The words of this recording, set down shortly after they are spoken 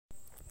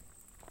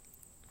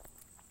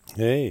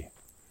Hey,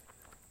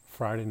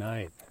 Friday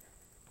night.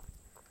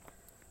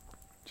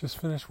 Just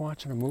finished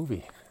watching a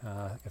movie.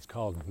 It's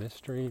called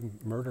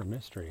Murder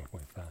Mystery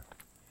with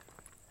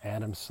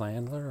Adam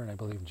Sandler and I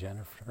believe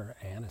Jennifer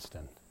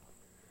Aniston.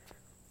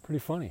 Pretty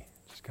funny.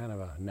 Just kind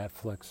of a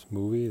Netflix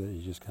movie that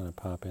you just kind of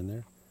pop in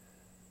there.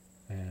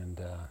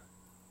 And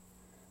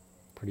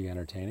pretty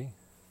entertaining.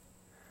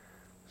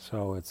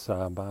 So it's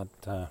about,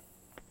 what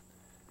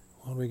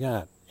do we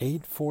got?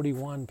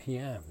 8:41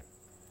 p.m.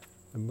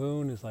 The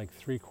moon is like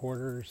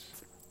 3/4.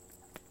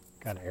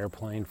 Got an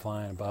airplane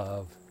flying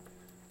above.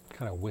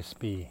 Kind of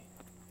wispy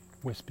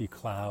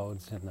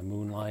clouds in the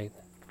moonlight.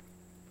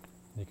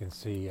 You can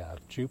see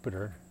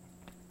Jupiter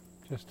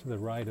just to the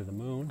right of the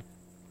moon.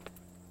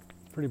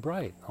 It's pretty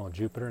bright. Oh,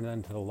 Jupiter, and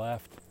then to the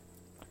left,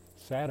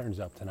 Saturn's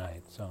up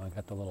tonight. So I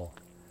got the little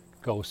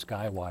Go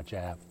Skywatch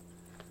app.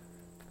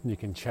 You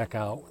can check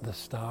out the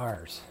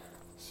stars.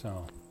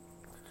 So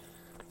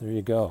there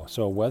you go.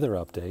 So a weather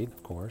update,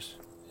 of course,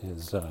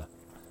 is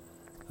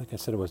like I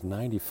said, it was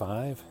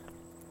 95.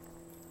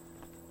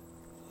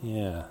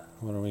 Yeah,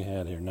 what do we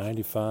had here?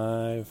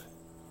 95,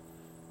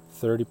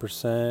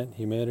 30%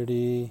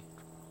 humidity.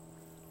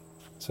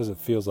 It says it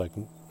feels like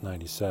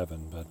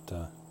 97, but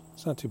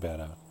it's not too bad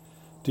out.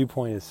 Dew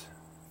point is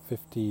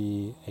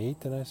 58,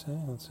 did I say?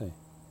 Let's see.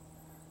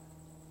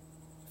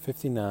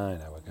 59,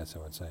 I guess I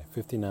would say.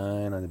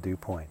 59 on the dew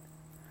point.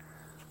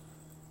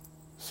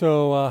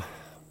 So,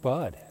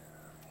 Bud,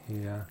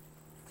 he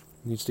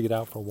needs to get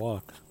out for a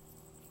walk.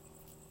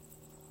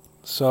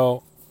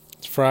 So,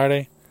 it's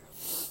Friday.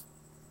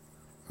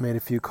 Made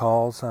a few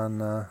calls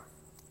on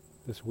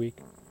this week.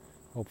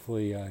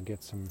 Hopefully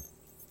get some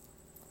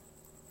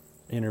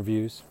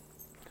interviews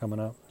coming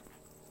up.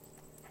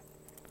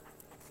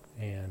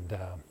 And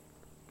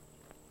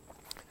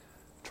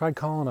tried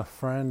calling a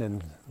friend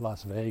in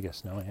Las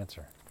Vegas, no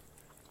answer.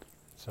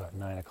 So at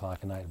 9 o'clock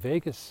at night.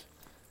 Vegas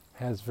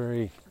has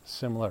very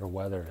similar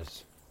weather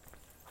as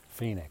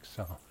Phoenix,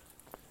 so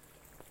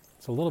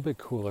it's a little bit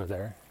cooler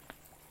there.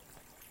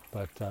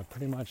 But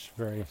pretty much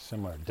very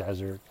similar.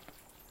 Desert,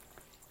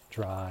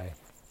 dry.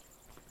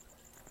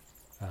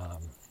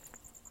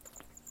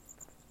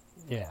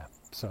 Yeah,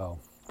 so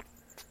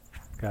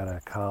got a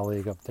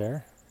colleague up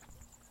there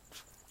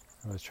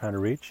I was trying to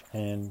reach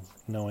and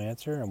no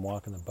answer. I'm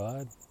walking the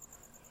Bud.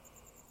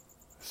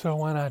 So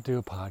why not do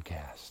a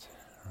podcast,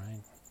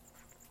 right?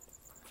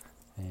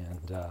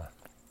 And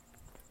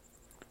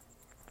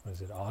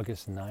was it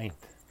August 9th?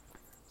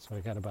 So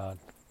we got about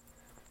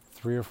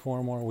 3 or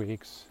 4 more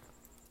weeks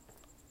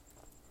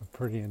of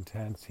pretty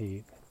intense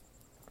heat.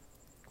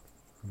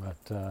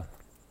 But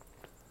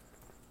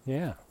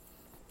yeah,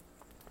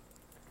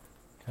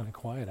 kind of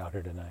quiet out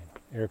here tonight.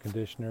 Air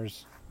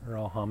conditioners are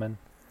all humming.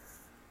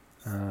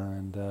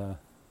 And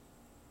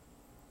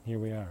here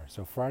we are.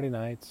 So Friday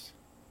nights,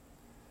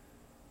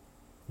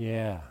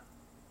 yeah.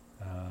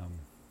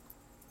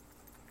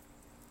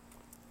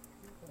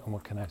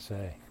 What can I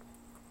say?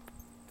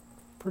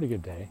 Pretty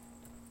good day.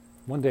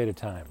 One day at a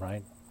time,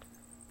 right?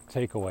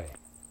 Takeaway.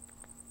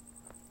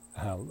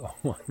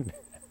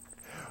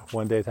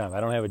 One day at a time. I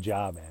don't have a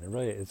job, man.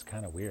 It's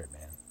kind of weird,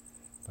 man.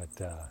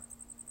 But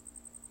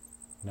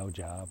no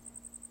job.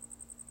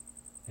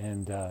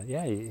 And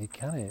yeah, you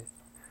kind of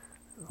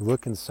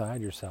look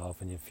inside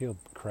yourself and you feel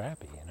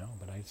crappy,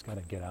 but I just got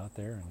to get out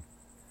there and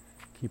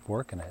keep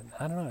working it.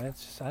 I don't know,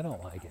 it's just, I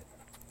don't like it.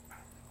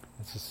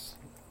 It's just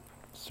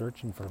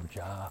searching for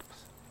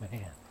jobs,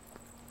 man.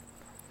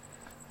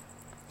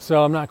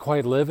 So I'm not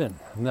quite living.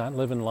 I'm not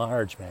living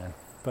large, man.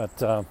 But,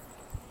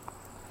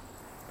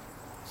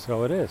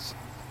 so it is.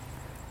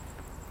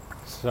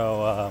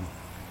 So,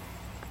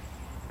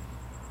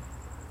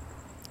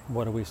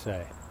 what do we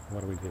say?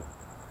 What do we do?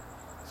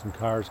 Some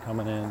cars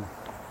coming in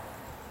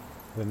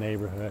the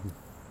neighborhood,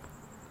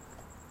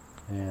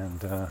 and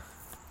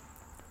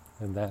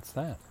that's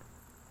that.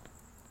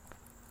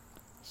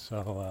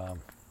 So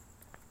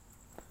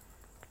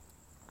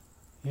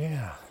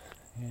yeah.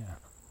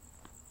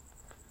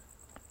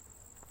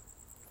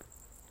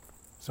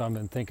 So I've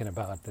been thinking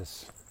about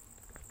this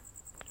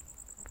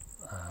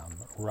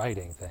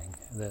writing thing,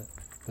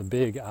 the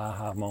big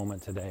aha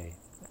moment today,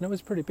 and it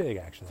was pretty big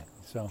actually.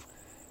 So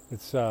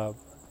it's so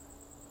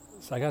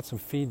I got some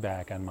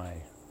feedback on my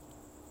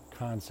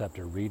concept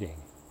of reading,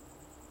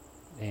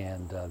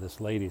 and this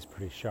lady's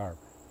pretty sharp,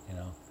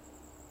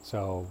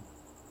 so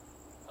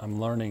I'm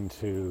learning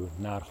to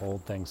not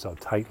hold things so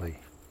tightly,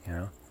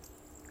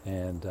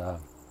 and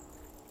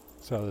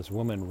so this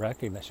woman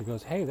recognized, she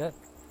goes, hey,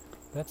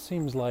 that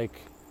seems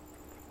like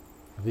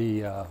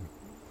the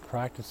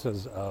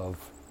practices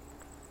of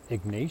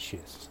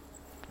Ignatius.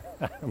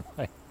 I'm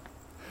like,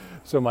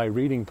 so my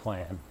reading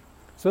plan,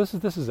 so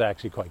this is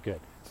actually quite good.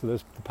 So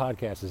the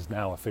podcast is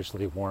now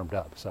officially warmed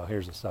up. So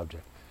here's the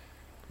subject.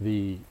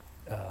 The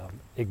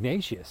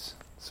Ignatius.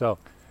 So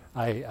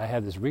I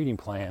had this reading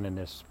plan and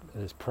this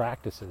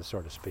practices,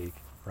 so to speak,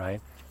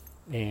 right?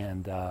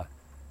 And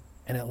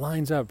it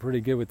lines up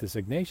pretty good with this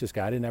Ignatius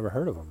guy. I didn't ever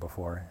heard of him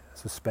before.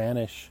 It's a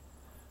Spanish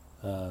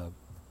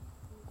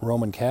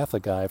Roman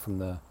Catholic guy from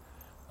the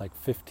like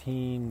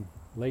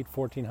late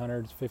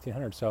 1400s,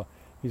 1500s. So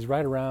he's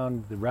right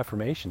around the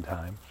Reformation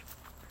time,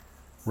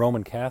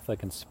 Roman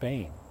Catholic in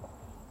Spain.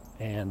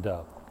 And,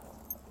 I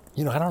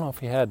don't know if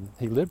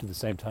he lived at the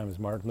same time as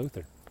Martin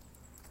Luther,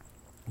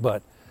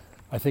 but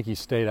I think he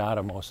stayed out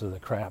of most of the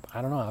crap.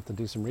 I don't know, I'll have to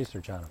do some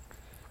research on him.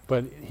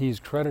 But he's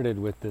credited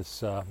with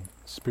this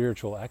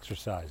spiritual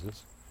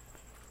exercises.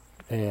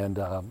 And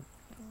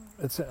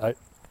it's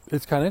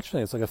kind of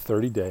interesting. It's like a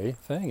 30-day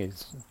thing.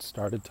 He's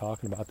started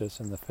talking about this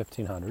in the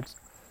 1500s.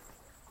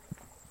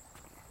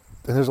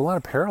 And there's a lot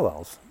of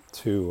parallels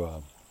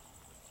to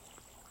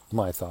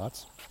my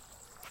thoughts.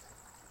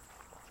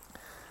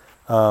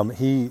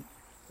 He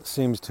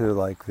seems to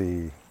like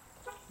the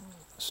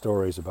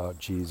stories about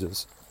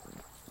Jesus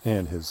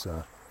and his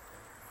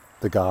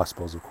the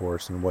Gospels, of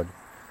course, and what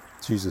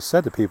Jesus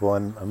said to people.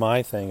 And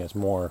my thing is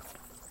more,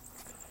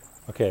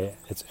 okay,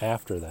 it's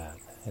after that.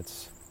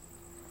 It's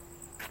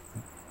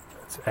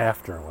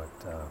after what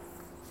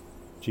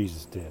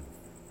Jesus did.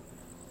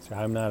 So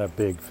I'm not a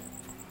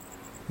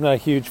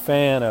huge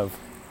fan of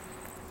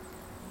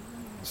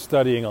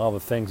studying all the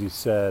things he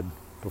said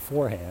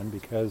beforehand,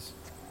 because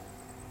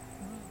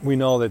we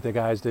know that the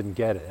guys didn't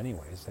get it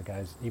anyways. The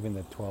guys, even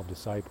the 12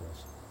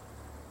 disciples,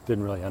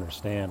 didn't really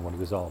understand what it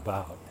was all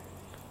about.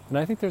 And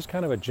I think there's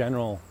kind of a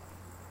general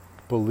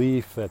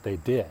belief that they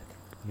did,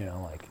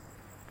 like,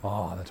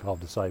 oh, the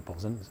 12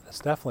 disciples. And it's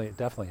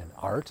definitely an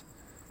art.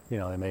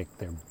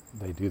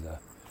 They do the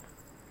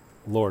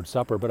Lord's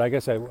Supper. But I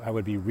guess I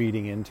would be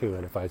reading into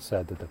it if I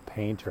said that the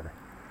painter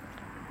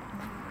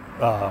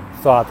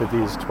thought that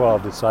these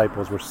 12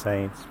 disciples were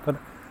saints. But,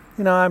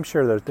 I'm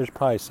sure there's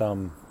probably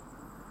some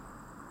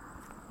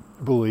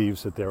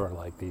believes that there were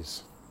like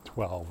these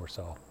 12 or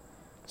so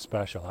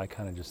special. I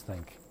kind of just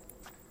think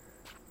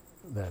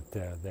that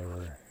they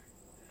were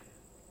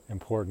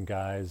important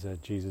guys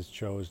that Jesus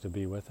chose to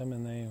be with him,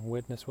 and they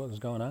witnessed what was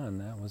going on.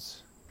 That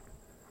was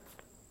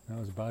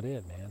about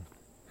it, man.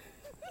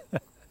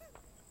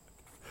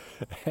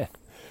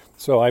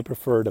 So I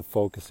prefer to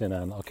focus in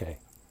on, okay,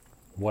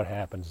 what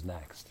happens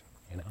next,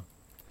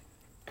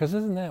 because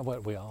isn't that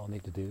what we all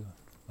need to do?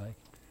 Like,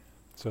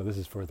 so this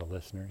is for the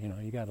listener.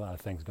 You got a lot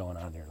of things going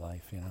on in your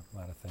life, a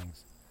lot of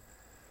things.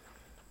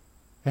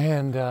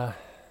 And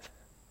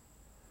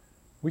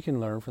we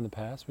can learn from the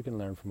past. We can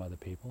learn from other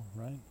people,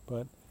 right?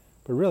 But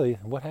really,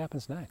 what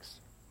happens next?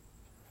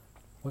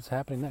 What's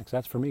happening next?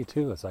 That's for me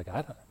too. It's like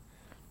I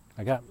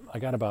got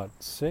about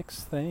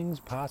 6 things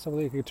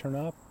possibly that could turn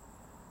up.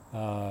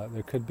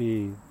 There could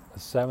be a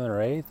 7th or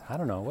 8th. I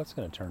don't know what's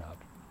going to turn up.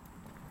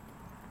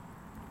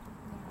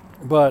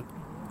 But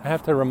I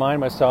have to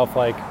remind myself,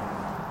 like,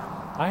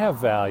 I have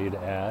value to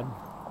add.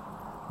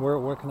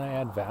 Where can I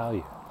add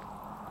value?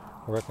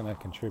 Where can I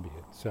contribute?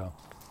 So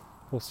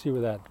we'll see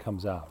where that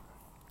comes out.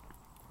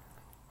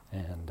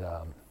 And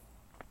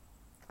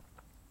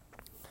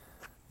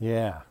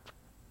yeah.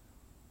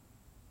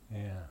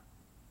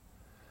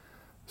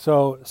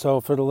 So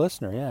for the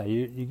listener, yeah,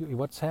 you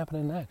what's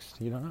happening next?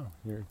 You don't know.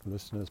 You're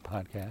listening to this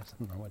podcast. I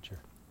don't know what your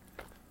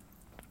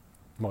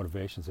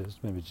motivations is.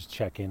 Maybe just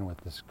check in with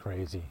this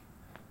crazy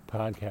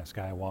podcast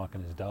guy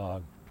walking his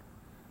dog,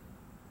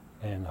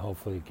 and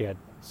hopefully get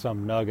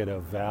some nugget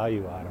of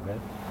value out of it.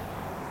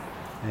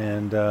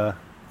 And so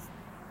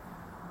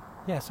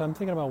I'm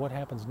thinking about what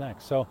happens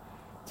next. So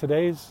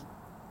today's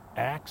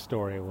Acts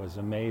story was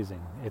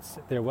amazing.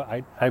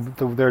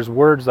 There's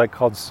words like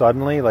called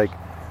suddenly, like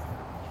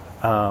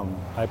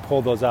I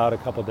pulled those out a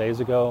couple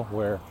days ago,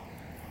 where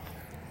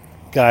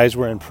guys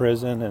were in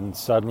prison and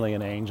suddenly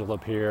an angel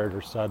appeared,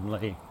 or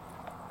suddenly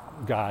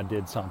God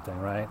did something,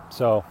 right?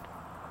 So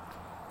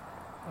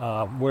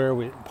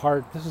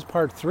this is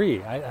part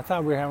 3. I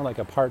thought we were having like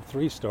a part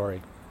 3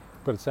 story,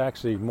 but it's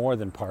actually more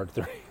than part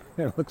 3.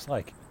 It looks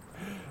like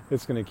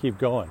it's going to keep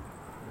going,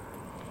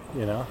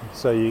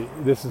 So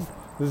this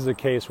is a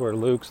case where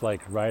Luke's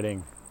like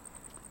writing,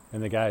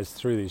 and the guys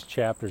threw these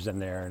chapters in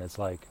there, and it's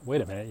like, wait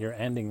a minute, you're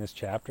ending this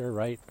chapter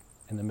right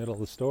in the middle of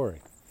the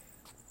story.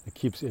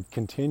 It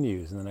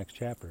continues in the next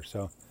chapter.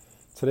 So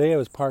today it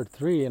was part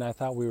 3, and I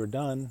thought we were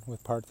done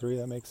with part 3.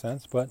 That makes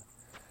sense, but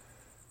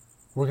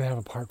we're going to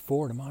have a part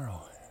 4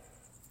 tomorrow.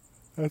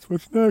 That's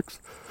what's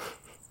next.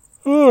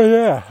 Oh,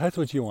 yeah. That's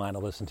what you want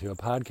to listen to. A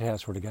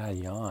podcast where the guy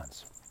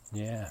yawns.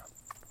 Yeah.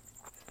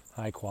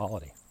 High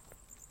quality.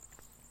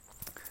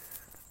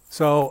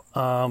 So,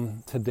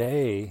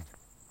 today,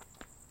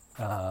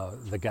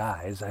 the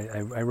guys,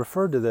 I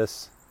referred to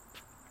this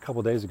a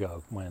couple days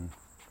ago, when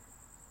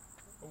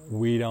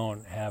we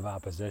don't have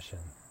opposition,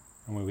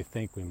 and when we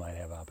think we might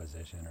have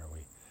opposition, or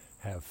we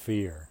have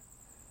fear,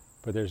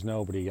 but there's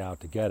nobody out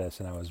to get us.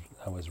 And I was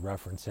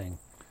referencing,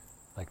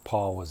 like,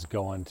 Paul was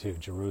going to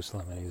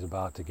Jerusalem, and he's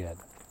about to get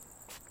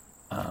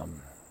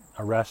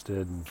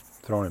arrested and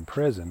thrown in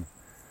prison.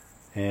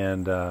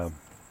 And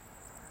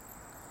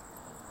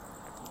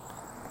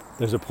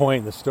there's a point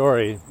in the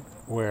story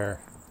where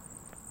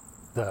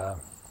the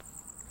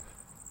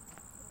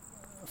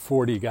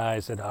 40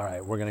 guys said, "All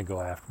right, we're going to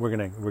go after. We're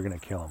going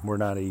to kill him. We're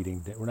not going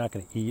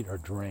to eat or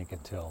drink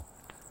until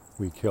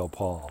we kill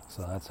Paul.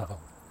 So that's how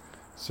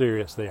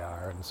serious they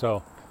are. And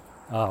so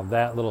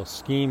that little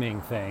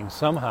scheming thing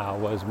somehow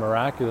was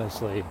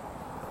miraculously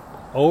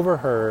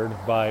overheard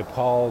by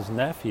Paul's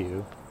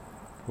nephew,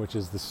 which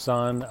is the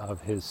son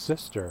of his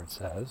sister, it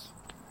says.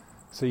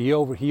 So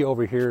he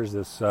overhears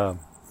this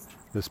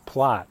this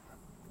plot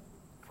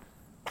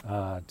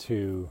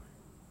to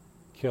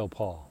kill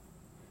Paul.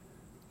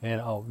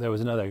 And there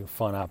was another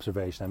fun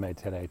observation I made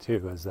today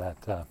too, is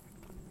that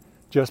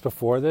just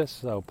before this,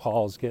 so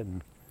Paul's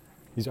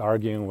he's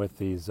arguing with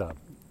these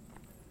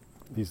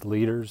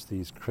leaders,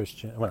 these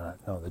Christian,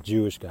 the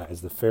Jewish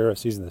guys, the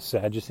Pharisees and the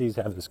Sadducees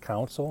have this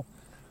council.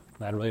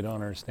 And I really don't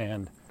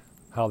understand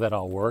how that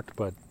all worked,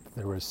 but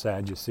there were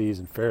Sadducees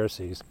and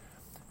Pharisees.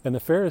 And the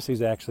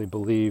Pharisees actually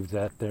believed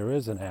that there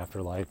is an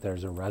afterlife,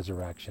 there's a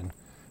resurrection,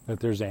 that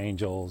there's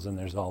angels, and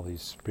there's all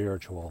these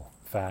spiritual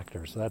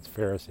factors. So that's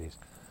Pharisees.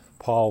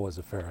 Paul was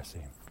a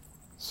Pharisee.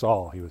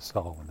 He was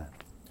Saul in that.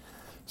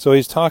 So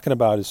he's talking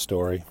about his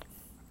story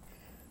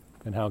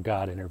and how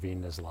God intervened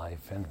in his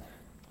life.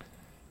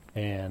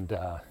 And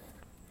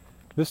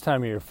this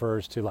time he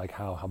refers to like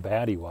how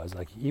bad he was.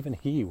 Like even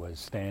he was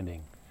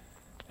standing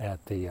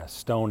at the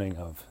stoning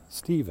of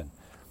Stephen.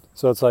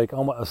 So it's like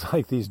almost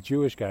like these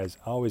Jewish guys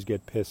always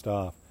get pissed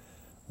off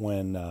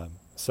when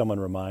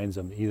someone reminds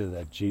them either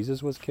that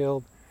Jesus was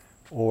killed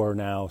or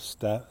now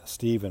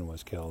Stephen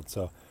was killed.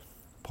 So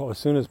as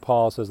soon as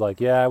Paul says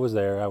like, yeah, I was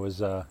there, I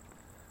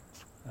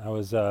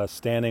was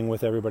standing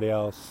with everybody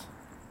else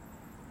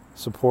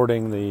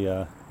supporting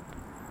the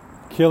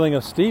killing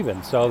of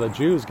Stephen. So the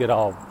Jews get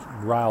all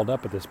riled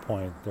up at this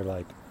point. They're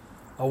like,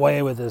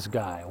 away with this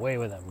guy, away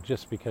with him,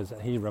 just because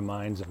he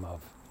reminds them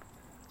of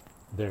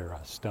their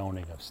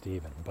stoning of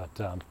Stephen.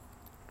 But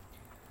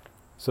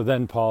so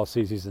then Paul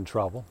sees he's in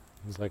trouble.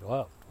 He's like,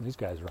 well, these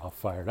guys are all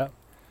fired up.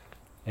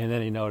 And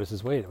then he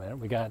notices, wait a minute,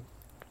 we got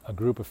a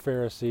group of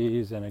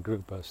Pharisees and a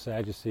group of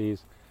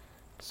Sadducees.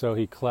 So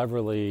he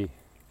cleverly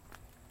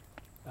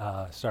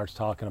starts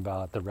talking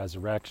about the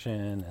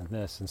resurrection and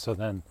this. And so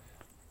then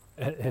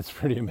it's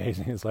pretty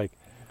amazing. It's like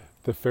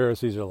the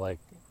Pharisees are like,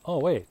 oh,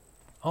 wait.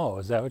 Oh,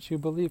 is that what you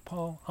believe,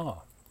 Paul?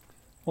 Oh,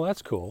 well,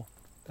 that's cool.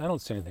 I don't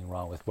see anything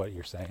wrong with what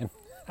you're saying.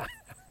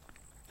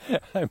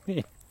 I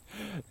mean,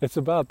 it's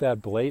about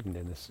that blatant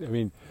in this. I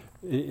mean,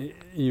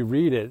 you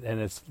read it and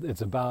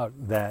it's about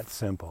that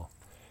simple.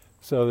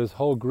 So this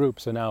whole group,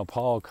 so now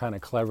Paul kind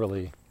of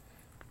cleverly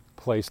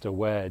placed a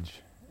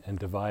wedge and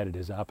divided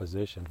his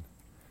opposition.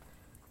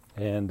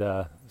 And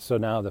so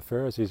now the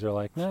Pharisees are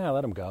like, nah,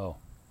 let him go.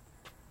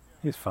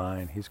 He's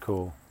fine. He's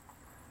cool.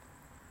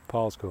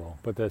 Paul's cool.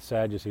 But the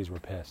Sadducees were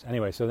pissed.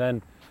 Anyway, so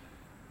then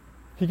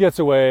he gets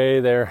away.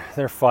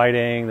 They're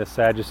fighting, the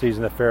Sadducees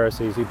and the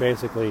Pharisees. He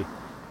basically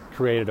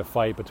created a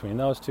fight between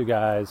those two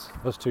guys,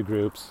 those two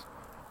groups,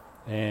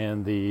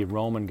 and the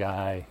Roman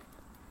guy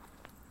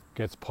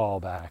gets Paul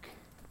back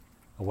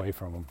away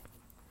from him.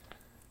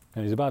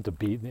 And he's about to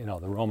beat, the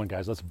Roman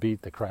guys, let's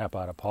beat the crap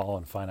out of Paul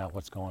and find out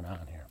what's going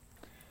on here.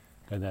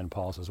 And then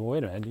Paul says, well,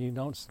 wait a minute, you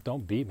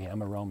don't beat me,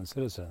 I'm a Roman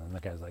citizen. And the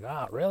guy's like,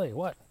 really,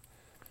 what?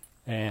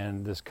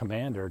 And this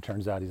commander,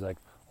 turns out he's like,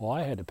 well,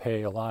 I had to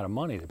pay a lot of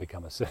money to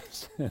become a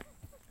citizen,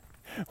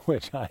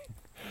 which I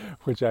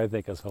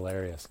think is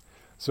hilarious.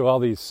 So all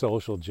these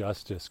social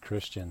justice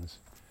Christians,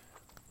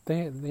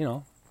 they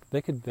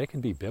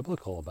could be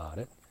biblical about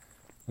it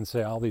and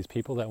say all these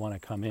people that want to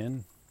come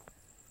in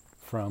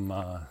from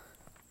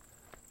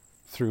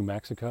through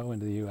Mexico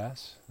into the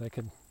U.S., they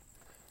could,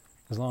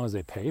 as long as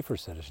they pay for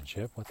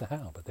citizenship, what the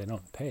hell? But they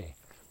don't pay.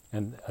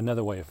 And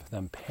another way of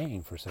them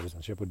paying for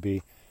citizenship would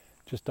be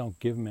just don't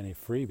give them any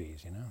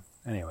freebies,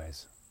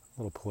 Anyways,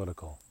 a little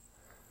political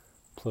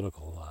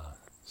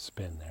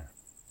spin there.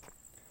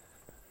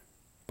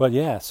 But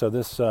yeah, so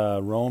this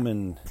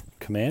Roman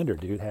commander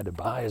dude had to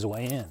buy his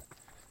way in.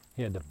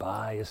 He had to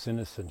buy his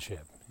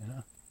citizenship,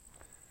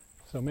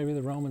 So maybe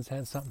the Romans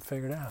had something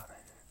figured out.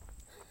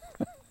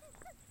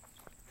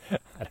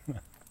 I don't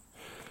know.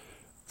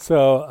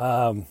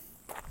 So,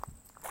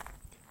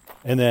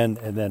 and then,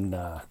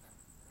 how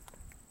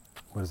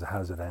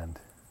does it end?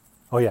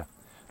 Oh yeah.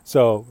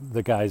 So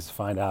the guys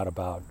find out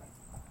about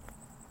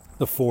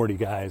the 40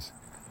 guys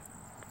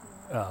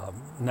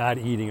not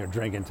eating or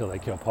drinking until they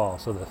kill Paul.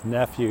 So the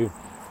nephew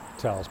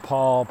tells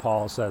Paul.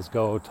 Paul says,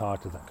 go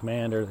talk to the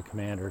commander. The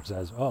commander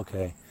says,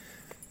 okay,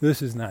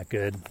 this is not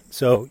good.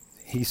 So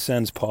he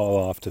sends Paul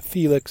off to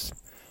Felix,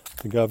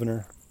 the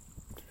governor,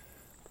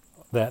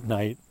 that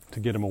night to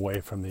get him away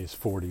from these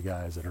 40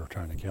 guys that are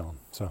trying to kill him.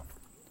 So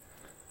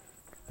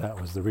that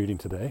was the reading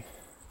today.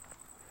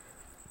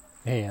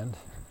 And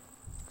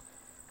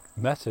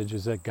the message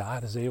is that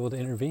God is able to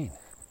intervene.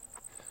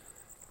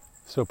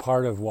 So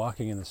part of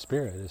walking in the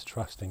Spirit is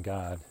trusting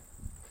God.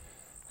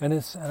 And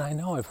I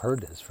know I've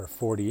heard this for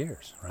 40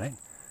 years, right?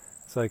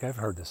 It's like I've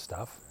heard this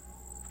stuff.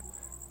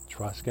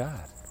 Trust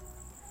God.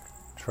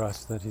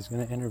 Trust that He's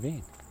going to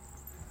intervene.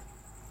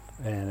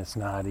 And it's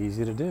not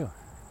easy to do.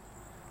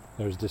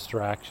 There's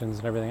distractions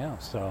and everything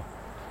else. So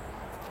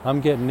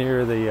I'm getting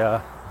near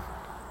the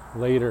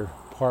later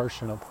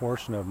portion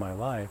of my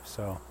life.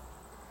 So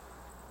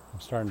I'm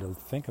starting to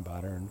think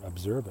about it and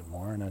observe it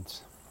more, and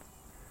it's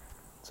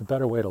a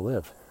better way to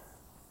live,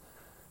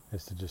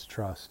 is to just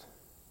trust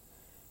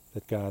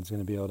that God's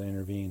going to be able to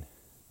intervene.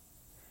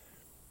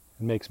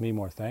 It makes me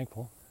more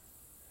thankful,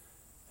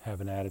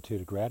 have an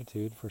attitude of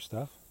gratitude for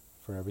stuff,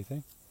 for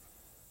everything.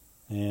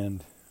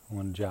 And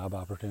when a job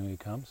opportunity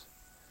comes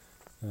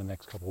in the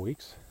next couple of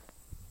weeks,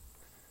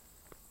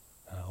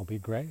 it'll be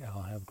great.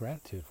 I'll have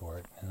gratitude for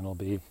it. And it'll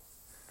be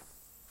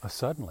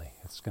suddenly.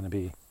 It's going to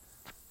be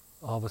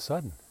all of a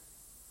sudden.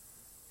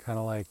 Kind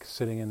of like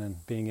sitting in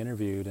and being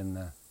interviewed,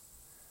 and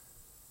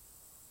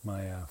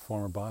my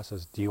former boss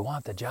says, "Do you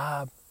want the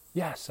job?"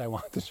 "Yes, I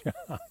want the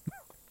job."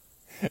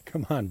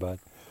 Come on, bud.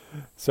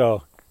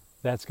 So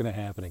that's going to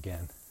happen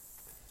again.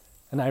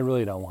 And I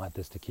really don't want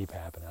this to keep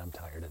happening. I'm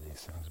tired of these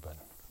things, but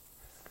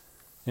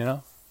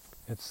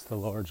it's the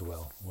Lord's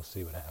will. We'll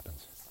see what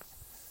happens.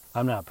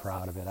 I'm not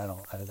proud of it.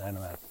 I'm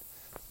not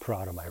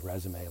proud of my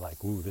resume.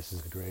 Like, ooh, this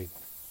is a great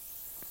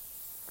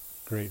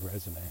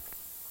resume.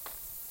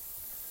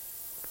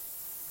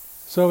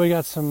 So we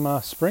got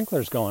some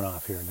sprinklers going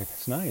off here.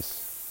 It's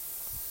nice.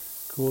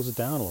 Cools it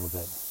down a little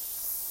bit.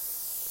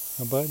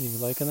 How about you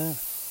liking that?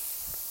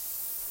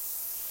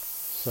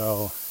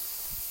 So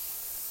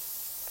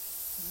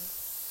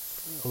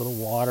a little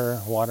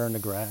water in the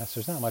grass.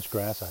 There's not much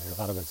grass out here. A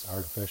lot of it's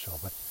artificial,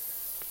 but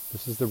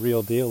this is the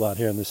real deal out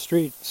here in the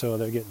street. So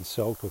they're getting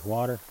soaked with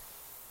water.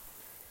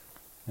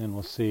 And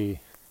we'll see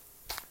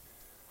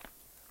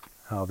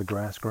how the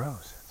grass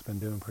grows. It's been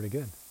doing pretty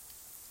good.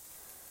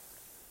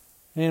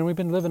 And we've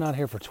been living out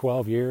here for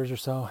 12 years or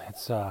so.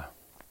 It's I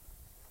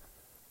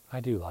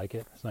do like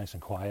it. It's nice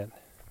and quiet.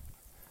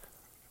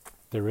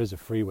 There is a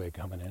freeway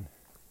coming in.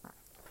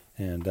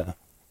 And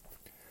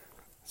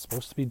it's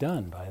supposed to be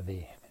done by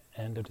the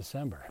end of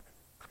December.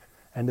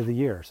 End of the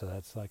year. So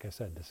that's, like I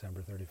said,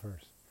 December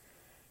 31st.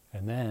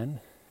 And then,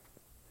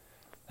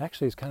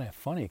 actually it's kind of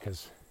funny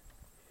because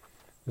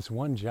this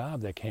one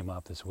job that came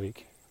up this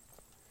week,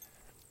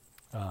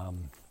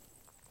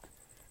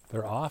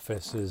 their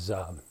office is,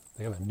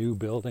 they have a new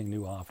building,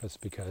 new office,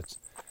 because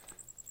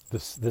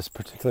this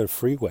particular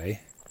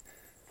freeway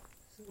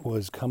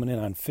was coming in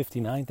on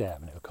 59th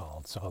Avenue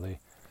called. So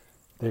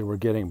they were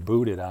getting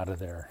booted out of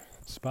their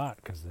spot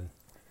because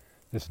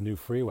this new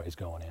freeway is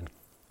going in.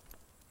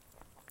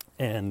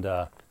 And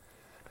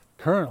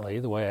currently,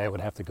 the way I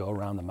would have to go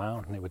around the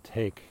mountain, it would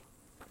take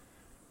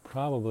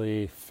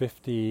probably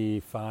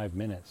 55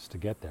 minutes to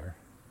get there.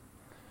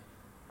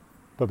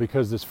 But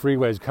because this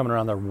freeway is coming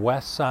around the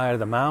west side of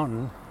the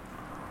mountain,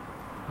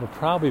 it'll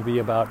probably be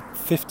about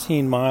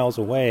 15 miles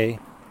away.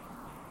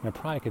 And I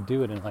probably could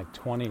do it in like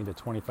 20 to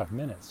 25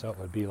 minutes. So it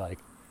would be like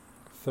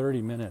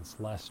 30 minutes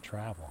less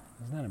travel.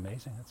 Isn't that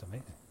amazing? That's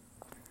amazing.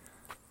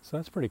 So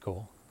that's pretty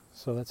cool.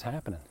 So that's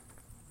happening.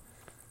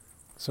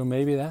 So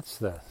maybe that's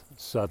the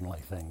suddenly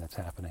thing that's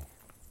happening.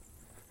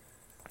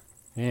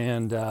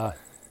 And yeah,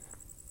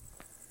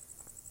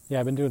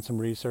 I've been doing some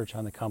research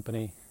on the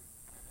company.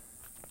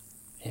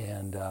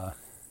 And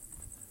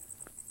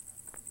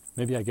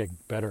maybe I get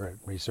better at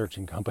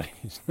researching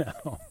companies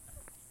now.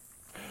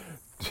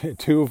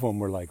 Two of them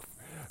were like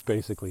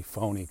basically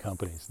phony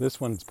companies.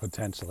 This one's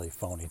potentially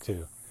phony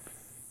too.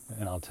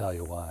 And I'll tell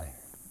you why.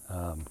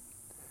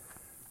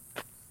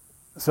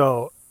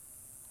 So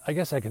I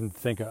guess I can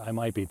think I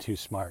might be too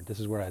smart. This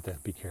is where I have to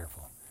be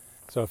careful.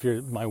 So if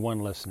you're my one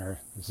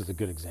listener, this is a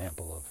good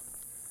example of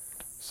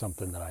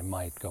something that I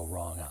might go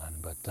wrong on.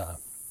 But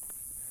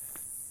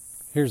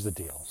here's the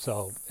deal.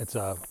 So it's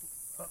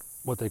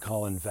what they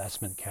call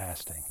investment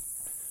casting.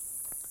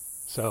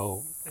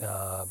 So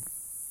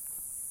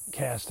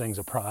casting's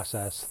a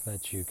process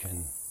that you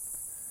can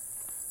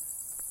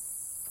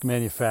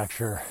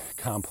manufacture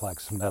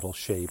complex metal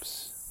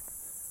shapes,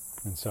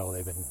 and so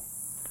they've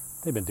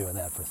been doing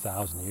that for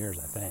 1,000 years,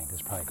 I think.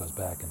 This probably goes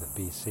back into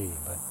BC,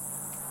 but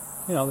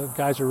the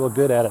guys are real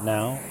good at it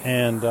now.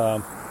 And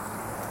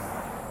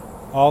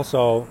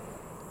also,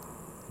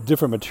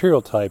 different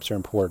material types are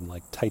important.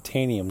 Like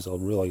titanium's a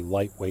really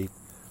lightweight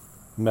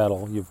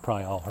metal. You've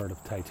probably all heard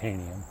of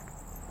titanium.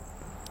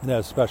 It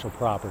has special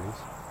properties.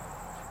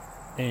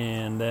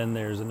 And then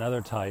there's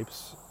another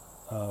types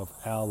of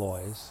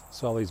alloys.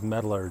 So all these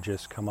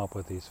metallurgists come up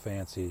with these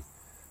fancy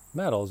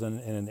metals. And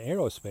in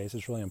aerospace,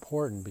 it's really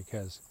important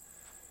because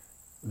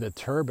the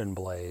turbine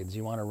blades,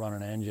 you want to run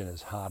an engine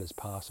as hot as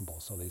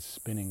possible. So these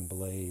spinning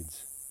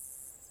blades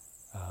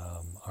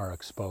are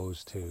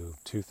exposed to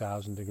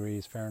 2,000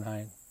 degrees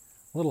Fahrenheit.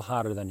 A little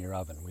hotter than your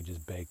oven. We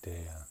just baked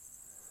a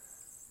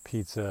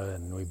pizza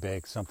and we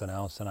baked something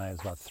else tonight.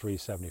 It's about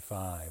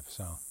 375.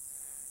 So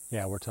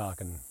yeah, we're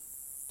talking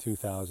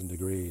 2,000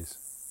 degrees.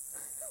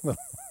 A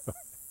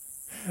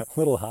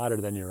little hotter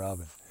than your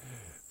oven.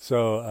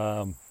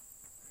 So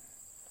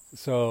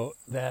so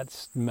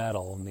that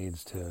metal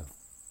needs to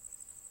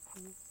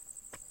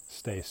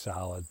stay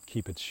solid,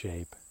 keep its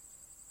shape.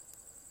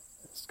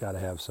 It's got to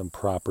have some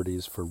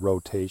properties for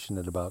rotation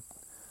at about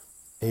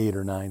 8,000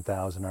 or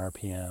 9,000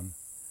 RPM.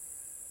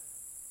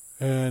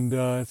 And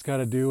it's got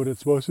to do what it's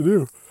supposed to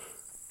do.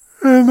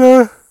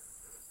 And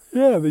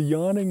Yeah, the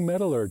yawning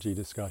metallurgy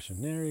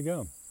discussion. There you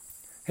go.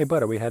 Hey,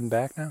 bud, are we heading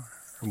back now?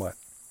 Or what?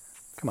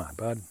 Come on,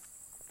 bud.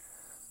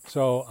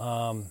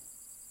 So,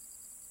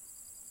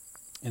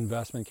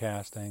 investment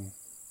casting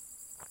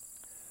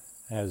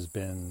has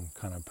been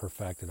kind of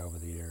perfected over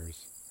the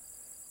years.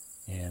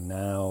 And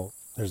now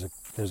there's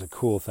a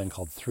cool thing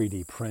called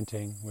 3D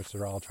printing, which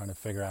they're all trying to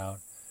figure out.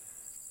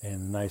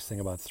 And the nice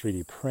thing about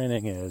 3D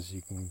printing is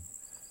you can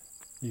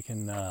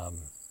a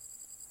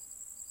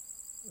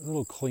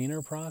little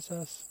cleaner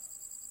process.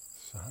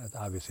 So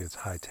obviously it's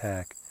high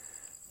tech.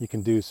 You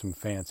can do some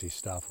fancy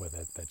stuff with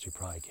it that you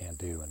probably can't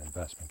do in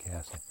investment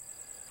casting.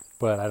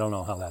 But I don't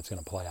know how that's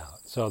going to play out.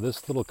 So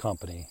this little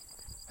company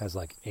has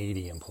like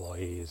 80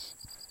 employees.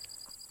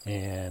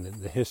 And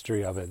the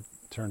history of it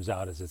turns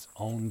out is it's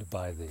owned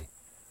by the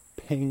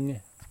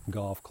Ping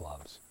Golf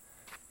Clubs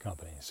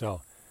company.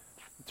 So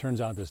it turns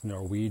out this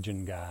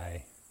Norwegian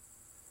guy,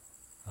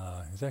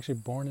 he's actually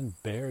born in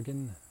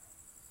Bergen,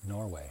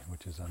 Norway,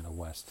 which is on the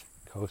west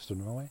coast of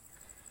Norway,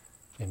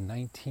 in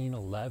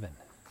 1911.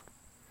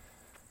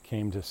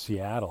 Came to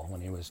Seattle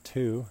when he was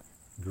 2,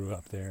 grew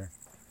up there,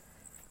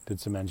 did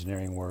some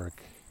engineering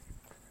work,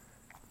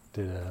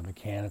 did a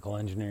mechanical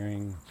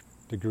engineering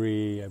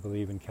degree, I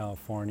believe, in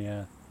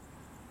California.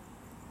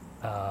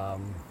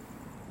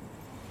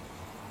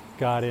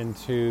 Got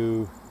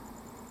into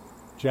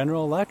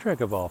General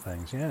Electric, of all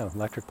things,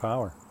 electric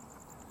power.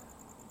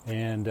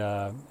 And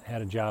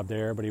had a job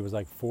there, but he was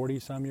like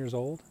 40-some years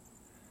old.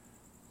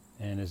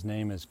 And his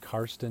name is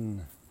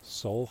Karsten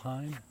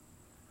Solheim.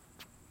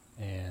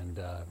 And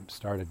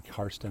started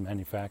Karsten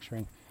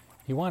Manufacturing.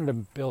 He wanted to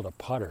build a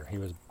putter. He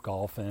was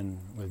golfing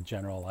with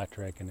General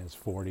Electric in his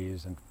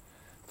 40s and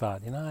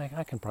thought,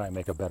 I can probably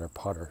make a better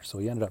putter. So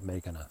he ended up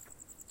making a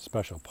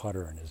special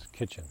putter in his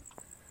kitchen.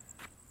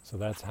 So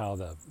that's how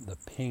the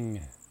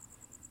Ping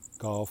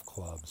Golf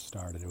Club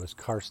started. It was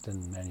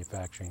Karsten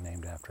Manufacturing,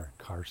 named after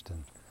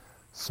Karsten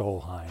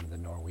Solheim, the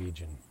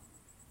Norwegian.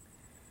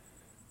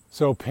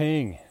 So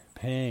Ping,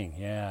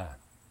 yeah.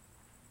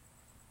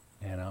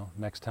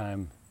 Next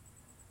time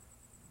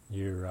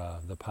you're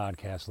the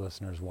podcast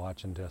listeners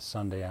watching to a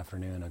Sunday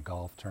afternoon, a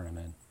golf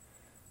tournament,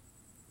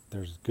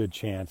 there's a good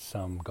chance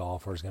some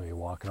golfer is going to be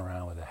walking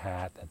around with a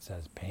hat that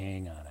says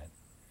Ping on it.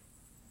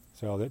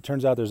 So it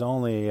turns out there's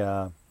only,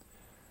 4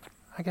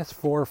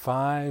 or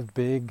 5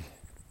 big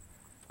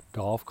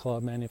golf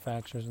club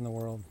manufacturers in the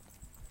world.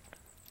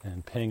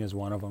 And Ping is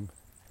one of them.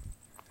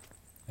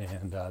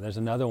 And there's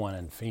another one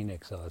in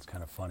Phoenix, so that's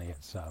kind of funny.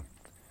 It's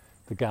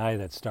the guy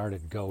that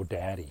started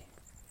GoDaddy,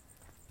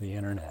 the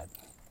internet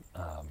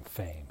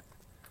fame.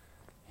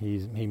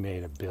 He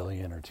made $1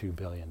 billion or $2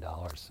 billion,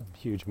 some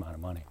huge amount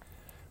of money.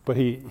 But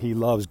he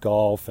loves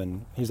golf,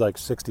 and he's like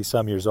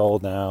 60-some years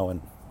old now,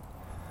 and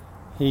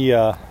he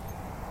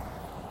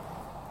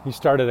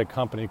started a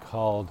company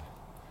called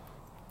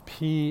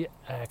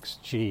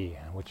PXG,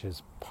 which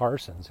is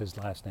Parsons. His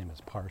last name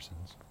is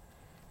Parsons.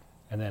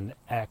 And then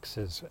X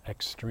is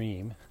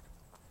Extreme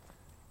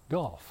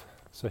Golf.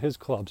 So his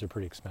clubs are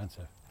pretty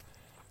expensive.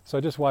 So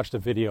I just watched a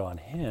video on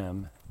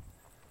him,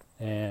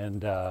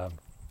 and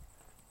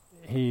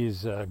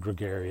he's a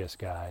gregarious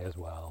guy as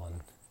well,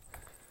 and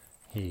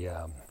he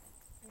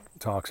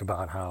talks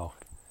about how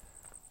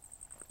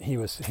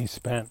he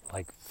spent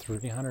like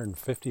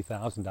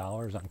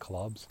 $350,000 on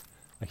clubs.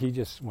 Like he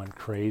just went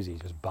crazy,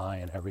 just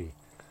buying every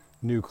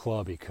new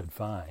club he could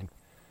find.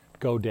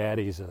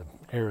 GoDaddy's an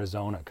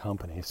Arizona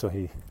company, so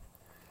he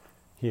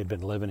had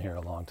been living here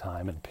a long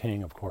time, and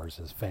Ping, of course,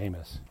 is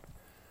famous.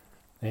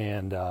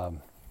 And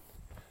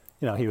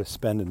he was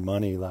spending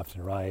money left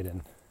and right,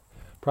 and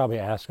probably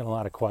asking a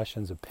lot of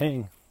questions of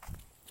Ping.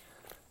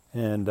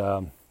 And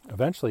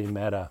eventually he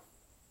met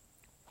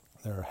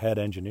their head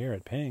engineer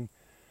at Ping,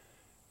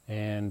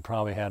 and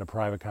probably had a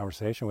private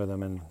conversation with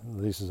him, and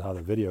this is how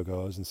the video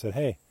goes, and said,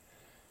 hey,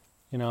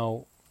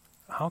 how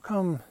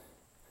come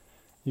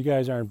you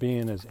guys aren't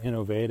being as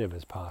innovative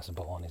as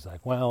possible? And he's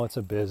like, well, it's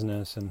a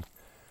business, and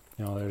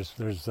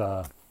there's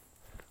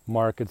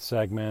market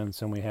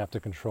segments, and we have to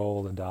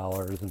control the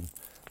dollars and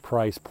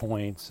price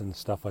points and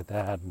stuff like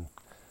that. And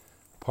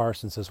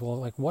Parsons says, well,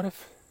 like what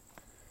if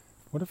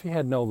you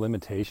had no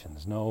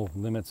limitations, no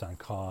limits on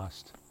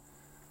cost,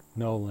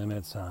 no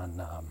limits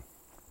on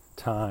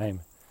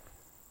time?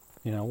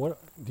 What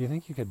do you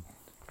think you could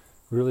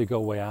really go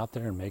way out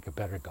there and make a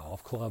better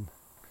golf club?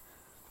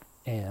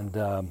 And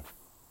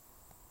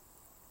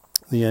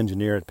the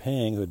engineer at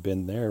Ping, who had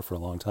been there for a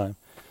long time,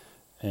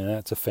 and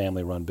that's a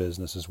family-run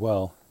business as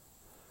well,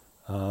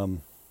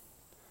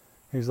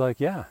 he's like,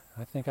 yeah,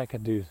 I think I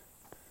could do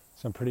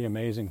some pretty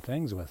amazing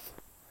things with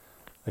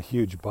a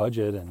huge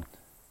budget and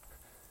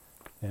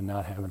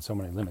not having so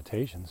many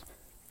limitations.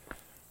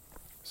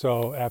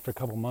 So after a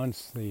couple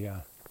months,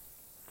 the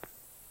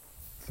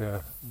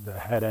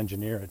head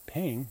engineer at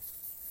Ping,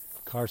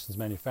 Carson's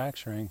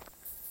Manufacturing,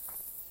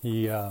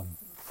 he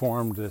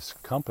formed this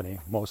company.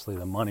 Mostly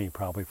the money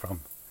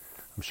I'm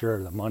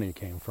sure the money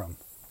came from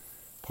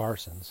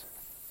Parsons.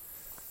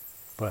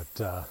 But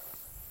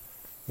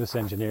this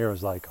engineer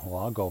was like, well,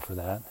 I'll go for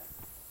that.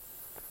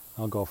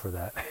 I'll go for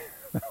that.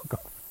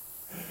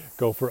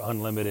 Go for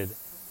unlimited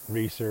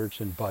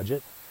research and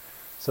budget.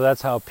 So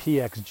that's how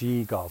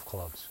PXG golf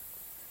clubs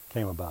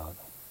came about.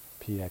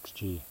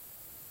 PXG.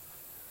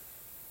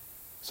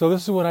 So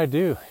this is what I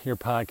do, your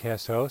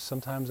podcast host.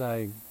 Sometimes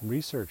I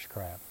research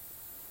crap.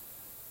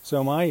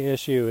 So my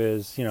issue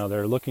is,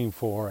 they're looking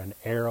for an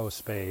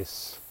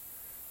aerospace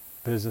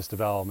business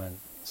development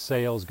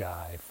sales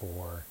guy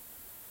for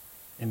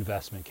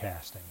investment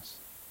castings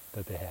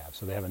that they have.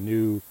 So they have a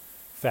new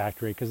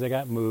factory because they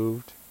got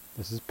moved.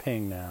 This is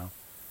Ping now.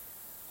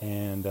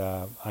 And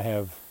I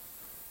have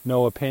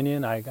no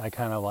opinion. I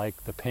kind of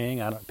like the Ping.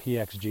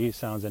 PXG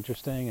sounds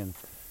interesting, and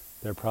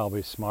they're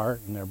probably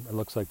smart, and it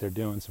looks like they're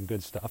doing some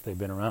good stuff. They've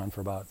been around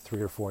for about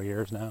 3 or 4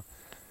 years now.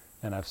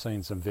 And I've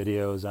seen some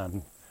videos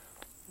on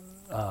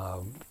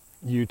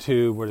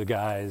YouTube where the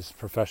guys,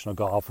 professional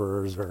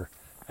golfers, or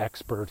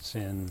experts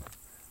in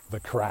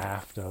the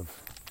craft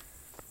of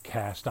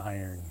cast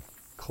iron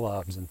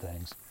clubs and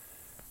things.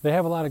 They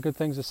have a lot of good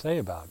things to say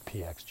about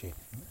PXG.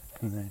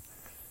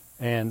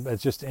 And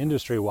it's just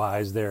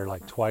industry-wise, they're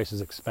like twice as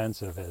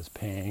expensive as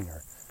Ping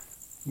or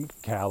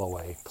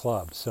Callaway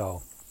clubs.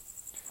 So,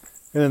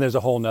 and then there's a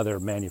whole nother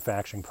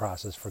manufacturing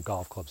process for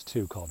golf clubs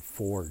too, called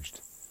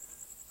forged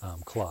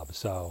clubs.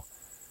 So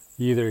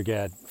you either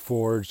get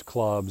forged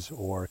clubs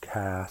or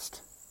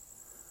cast.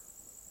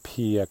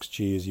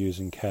 PXG is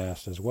using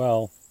cast as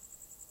well,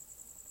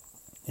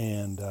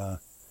 and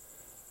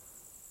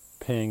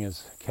Ping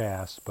is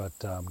cast, but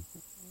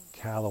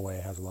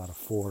Callaway has a lot of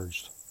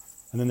forged.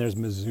 And then there's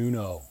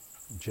Mizuno,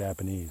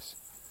 Japanese.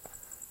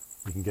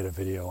 You can get a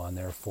video on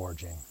their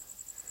forging.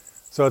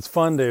 So it's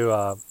fun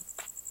to,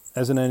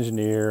 as an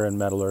engineer and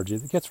metallurgy,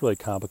 it gets really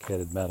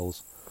complicated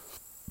metals.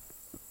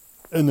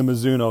 And the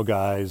Mizuno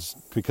guys,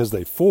 because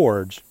they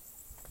forge,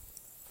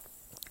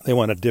 they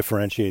want to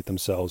differentiate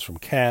themselves from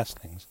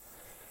castings.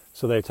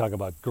 So they talk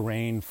about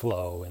grain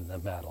flow in the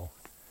metal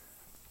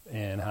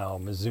and how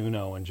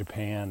Mizuno in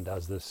Japan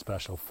does this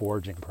special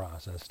forging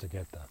process to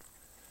get the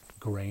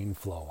grain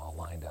flow all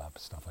lined up,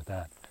 stuff like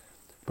that.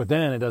 But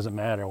then it doesn't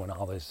matter when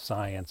all this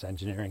science,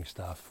 engineering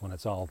stuff, when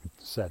it's all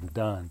said and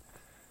done.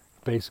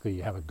 Basically,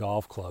 you have a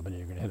golf club and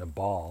you're going to hit a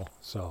ball.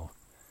 So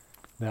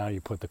now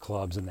you put the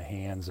clubs in the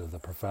hands of the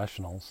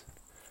professionals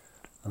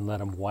and let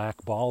them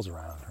whack balls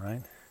around,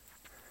 right?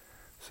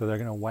 So they're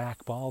going to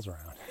whack balls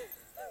around.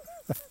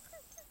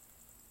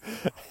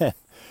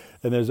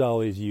 And there's all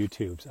these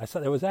YouTubes. I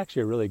saw there was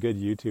actually a really good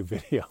YouTube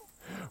video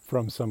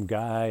from some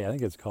guy. I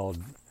think it's called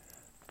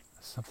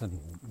something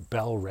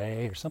Bel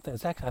Ray or something.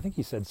 It's actually, I think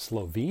he said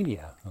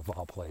Slovenia of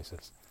all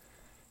places.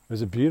 It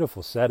was a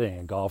beautiful setting,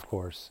 a golf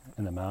course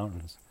in the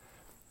mountains,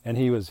 and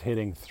he was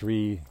hitting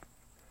 3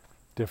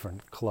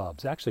 different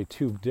clubs, actually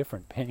 2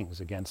 different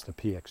Pings against the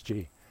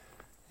PXG.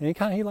 And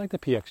he liked the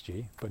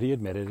PXG, but he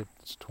admitted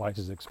it's twice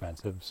as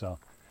expensive. So,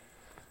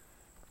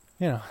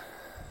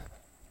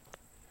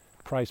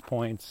 price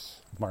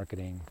points,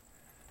 marketing.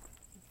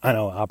 I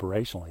know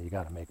operationally you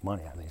got to make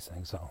money on these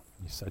things, so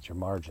you set your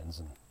margins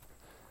and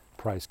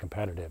price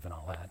competitive and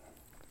all that.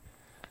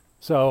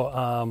 So,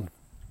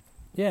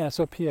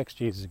 so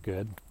PXG is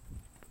good.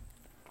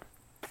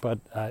 But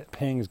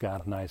Ping's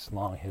got a nice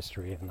long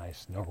history, a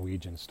nice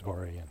Norwegian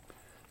story and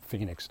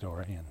Phoenix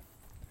story. And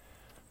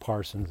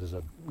Parsons is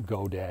a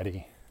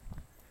GoDaddy,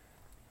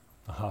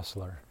 a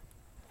hustler.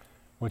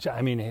 Which,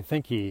 I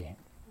think he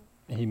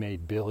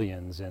made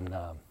billions in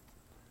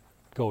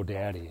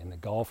GoDaddy in the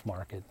golf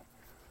market.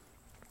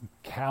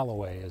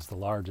 Callaway is the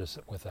largest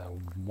with a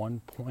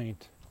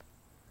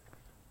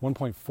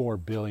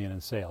 1.4 billion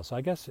in sales. So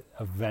I guess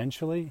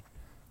eventually,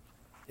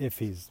 if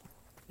he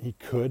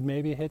could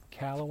maybe hit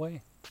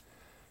Callaway.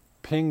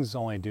 Ping's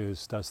only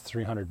does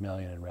 300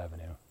 million in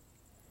revenue,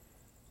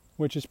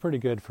 which is pretty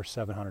good for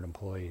 700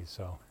 employees.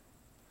 So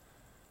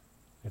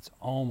it's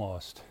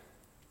almost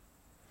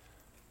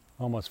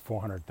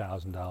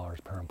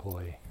 $400,000 per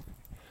employee.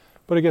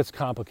 But it gets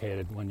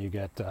complicated when you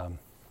get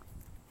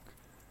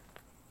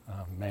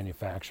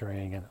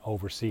manufacturing and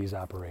overseas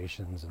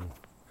operations and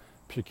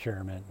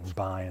procurement and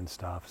buying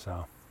stuff.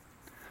 So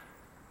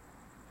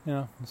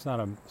it's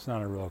not a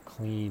real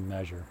clean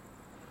measure.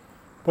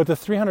 But the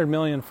 300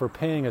 million for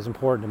Ping is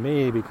important to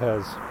me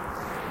because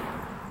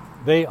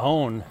they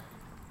own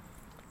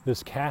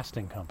this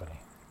casting company.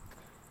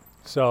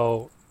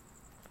 So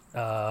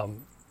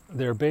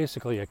they're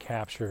basically a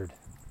captured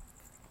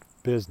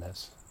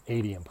business,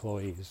 80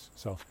 employees.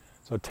 So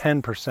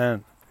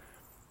 10%,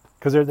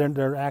 because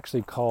they're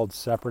actually called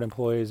separate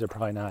employees. They're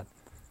probably not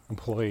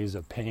employees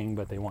of Ping,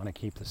 but they want to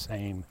keep the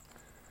same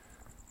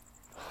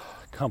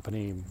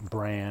company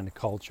brand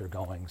culture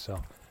going.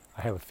 So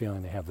I have a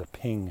feeling they have the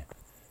Ping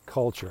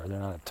culture. They're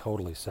not a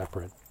totally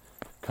separate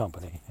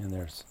company, and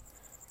they're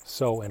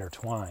so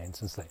intertwined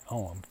since they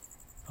own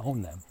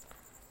them.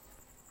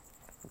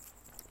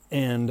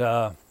 And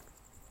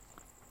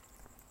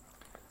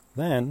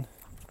then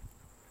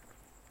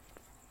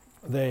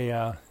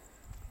they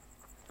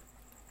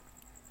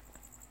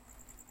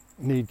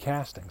need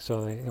casting,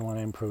 so they want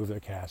to improve their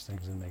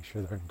castings and make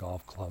sure their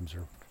golf clubs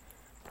are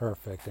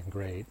perfect and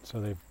great.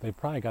 So they've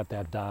probably got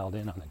that dialed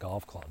in on the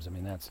golf clubs. I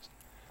mean,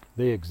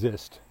 they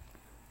exist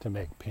to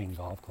make ping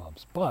golf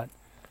clubs, but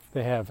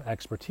they have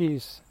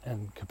expertise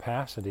and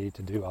capacity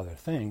to do other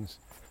things.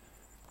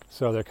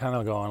 So they're kind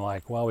of going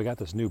like, well, we got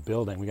this new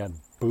building. We got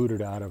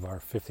booted out of our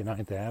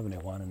 59th Avenue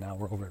one, and now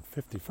we're over at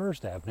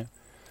 51st Avenue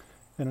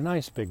in a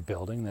nice big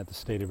building that the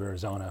state of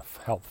Arizona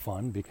helped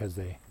fund because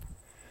they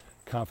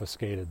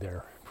confiscated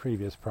their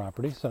previous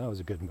property. So that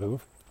was a good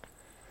move.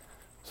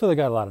 So they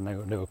got a lot of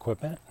new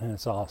equipment, and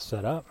it's all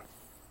set up.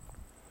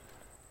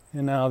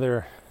 And now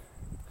they're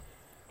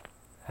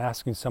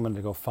asking someone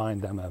to go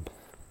find them a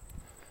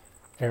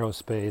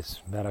aerospace,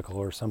 medical,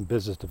 or some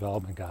business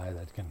development guy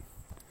that can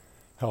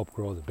help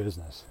grow the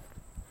business.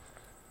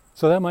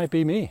 So that might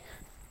be me.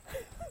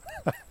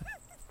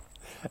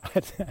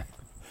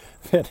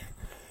 that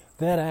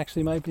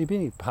actually might be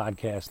me,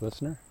 podcast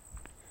listener.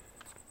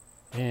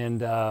 And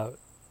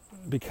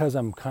because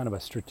I'm kind of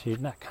a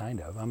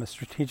I'm a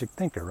strategic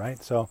thinker,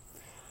 right? So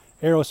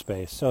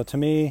aerospace. So to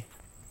me,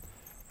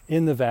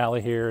 in the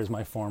valley here is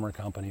my former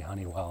company,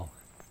 Honeywell.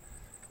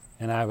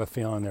 And I have a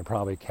feeling they're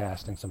probably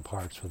casting some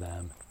parts for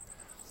them.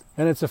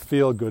 And it's a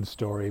feel-good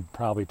story,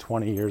 probably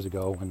 20 years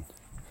ago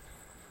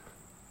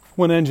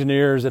when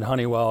engineers at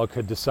Honeywell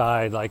could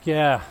decide, like,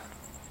 yeah,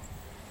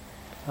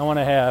 I want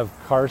to have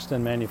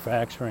Karsten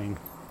Manufacturing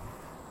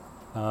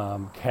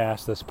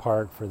cast this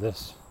part for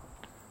this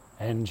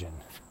engine.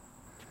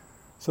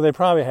 So they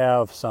probably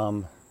have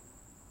some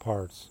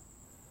parts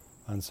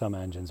on some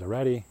engines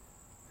already.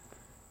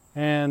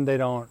 And they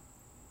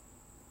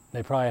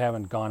probably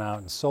haven't gone out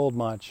and sold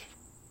much.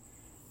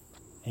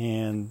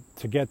 And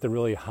to get the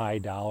really high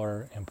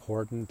dollar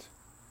important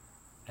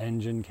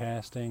engine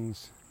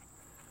castings,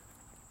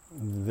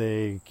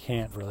 they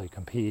can't really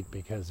compete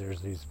because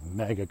there's these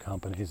mega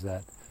companies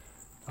that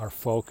are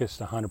focused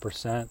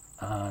 100%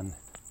 on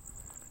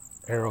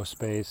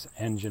aerospace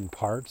engine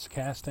parts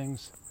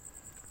castings.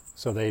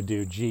 So they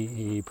do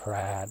GE,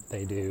 Pratt,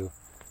 they do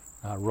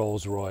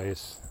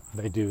Rolls-Royce,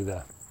 they do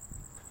the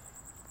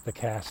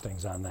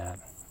castings on that.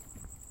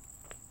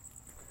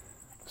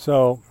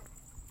 So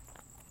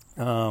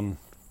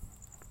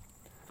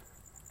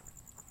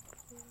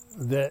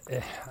they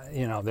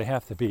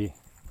have to be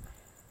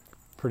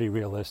pretty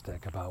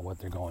realistic about what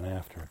they're going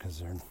after,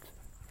 because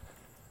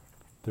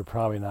they're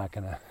probably not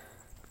going to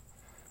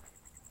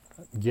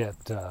get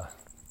the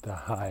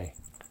high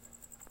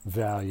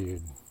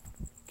valued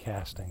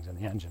castings in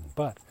the engine,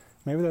 but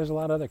maybe there's a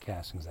lot of other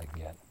castings they can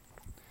get.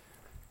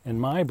 And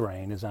my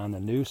brain is on the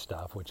new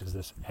stuff, which is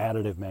this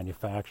additive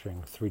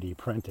manufacturing, 3D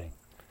printing.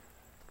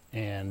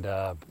 And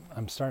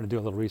I'm starting to do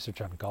a little research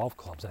on golf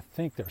clubs. I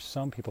think there's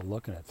some people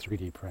looking at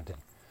 3D printing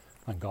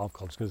on golf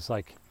clubs because it's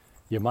like,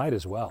 you might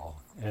as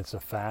well. It's a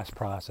fast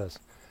process.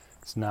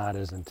 It's not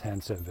as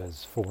intensive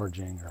as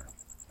forging or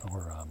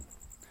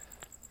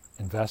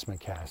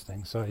investment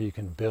casting. So you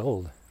can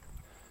build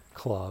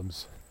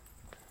clubs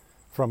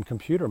from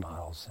computer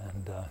models,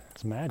 and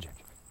it's magic.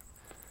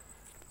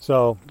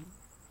 So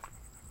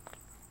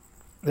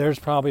there's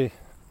probably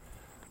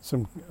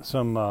some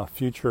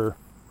future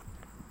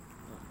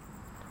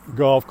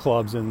golf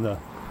clubs in the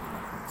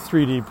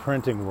 3D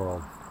printing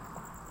world.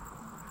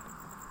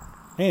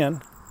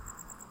 And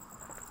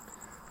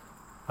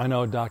I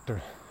know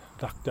Dr.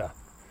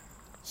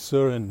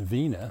 Søren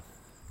Wiene,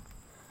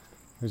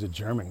 who's a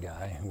German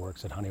guy who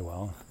works at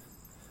Honeywell,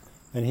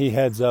 and he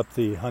heads up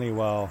the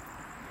Honeywell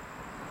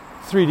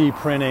 3D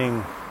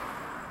printing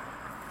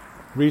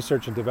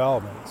research and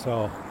development.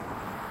 So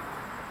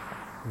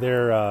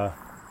they're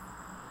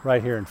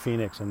right here in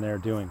Phoenix, and they're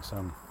doing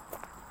some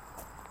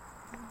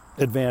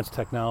advanced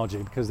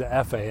technology because the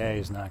FAA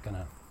is not going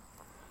to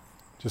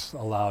just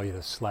allow you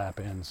to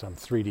slap in some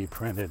 3D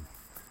printed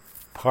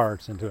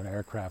parts into an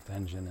aircraft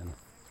engine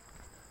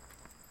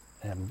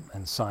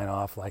and sign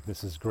off like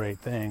this is a great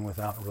thing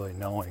without really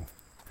knowing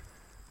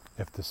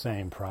if the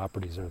same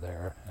properties are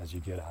there as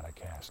you get out of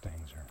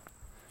castings or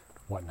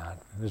whatnot.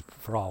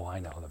 For all I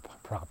know, the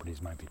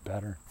properties might be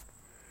better,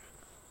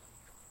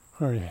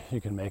 or you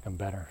can make them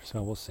better.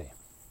 So we'll see.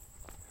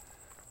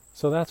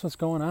 So that's what's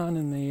going on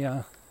in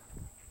the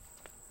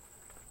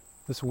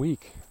this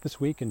week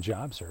in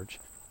job search.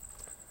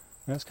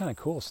 And that's kind of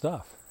cool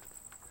stuff.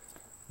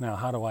 Now,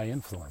 how do I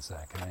influence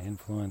that? Can I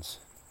influence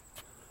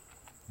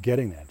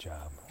getting that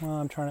job? Well,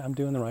 I'm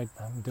doing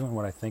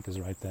what I think is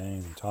the right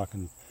thing. I'm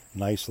talking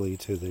nicely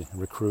to the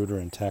recruiter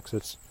in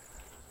Texas.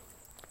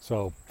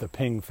 So the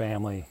Ping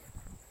family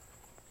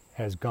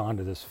has gone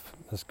to this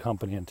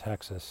company in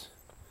Texas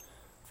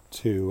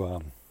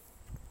to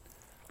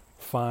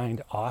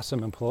find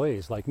awesome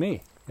employees like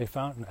me. They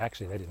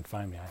didn't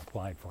find me. I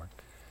applied for it.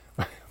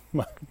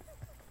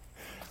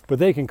 But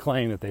they can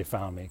claim that they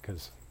found me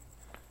because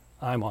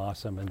I'm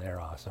awesome and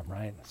they're awesome,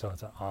 right? So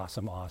it's an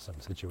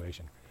awesome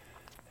situation.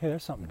 Hey,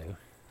 there's something new.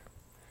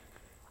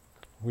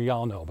 We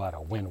all know about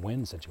a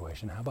win-win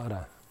situation. How about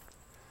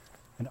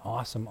an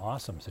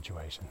awesome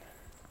situation?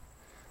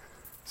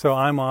 So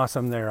I'm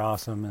awesome, they're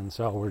awesome, and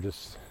so we're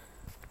just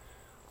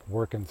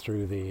working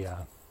through the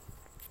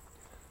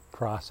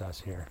process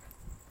here.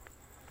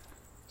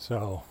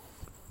 So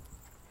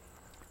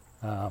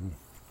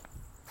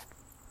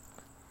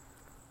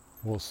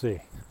we'll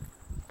see.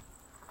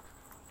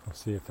 We'll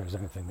see if there's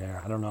anything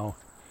there. I don't know.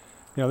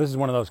 This is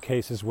one of those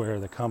cases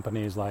where the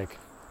company is like,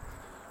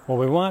 well,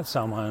 we want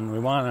someone, we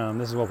want them,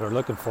 this is what we're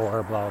looking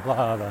for, blah,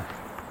 blah, blah,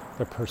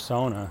 the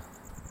persona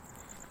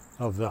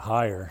of the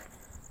hire.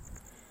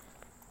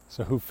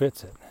 So who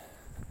fits it?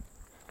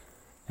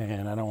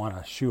 And I don't want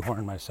to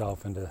shoehorn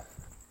myself into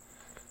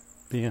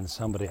being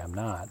somebody I'm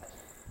not.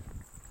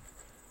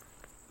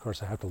 Of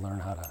course, I have to learn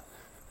how to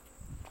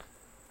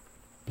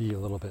be a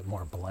little bit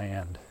more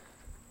bland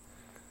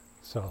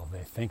so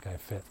they think I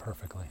fit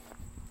perfectly.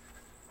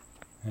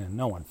 And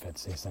no one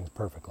fits these things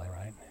perfectly,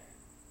 right?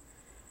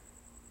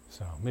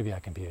 So maybe I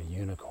can be a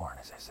unicorn,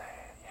 as they say.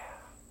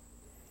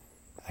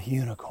 Yeah, a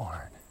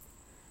unicorn.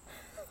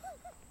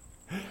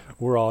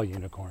 We're all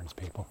unicorns,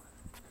 people.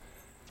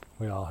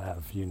 We all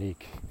have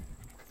unique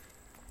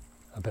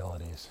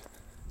abilities.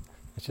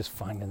 It's just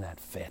finding that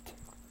fit,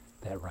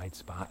 that right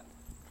spot.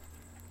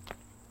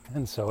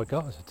 And so it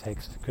goes.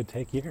 Could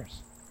take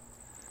years.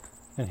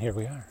 And here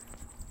we are.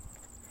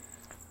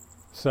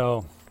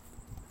 So,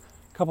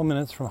 a couple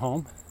minutes from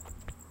home.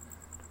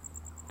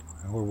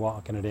 We're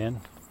walking it in.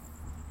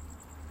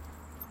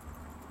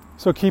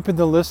 So keeping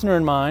the listener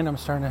in mind, I'm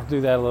starting to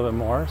do that a little bit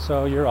more.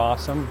 So you're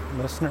awesome,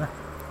 listener.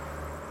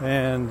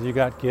 And you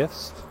got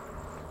gifts.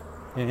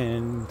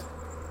 And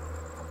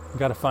you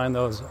got to find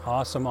those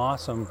awesome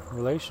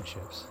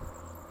relationships.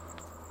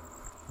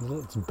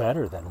 It's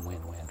better than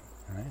win-win,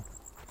 right?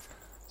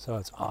 So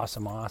it's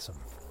awesome.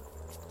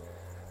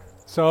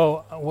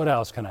 So what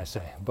else can I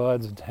say?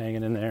 Bud's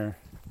hanging in there.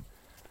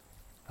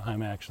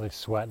 I'm actually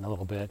sweating a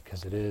little bit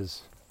because it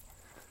is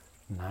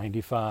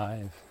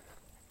 95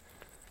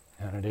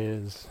 and it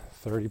is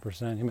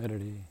 30%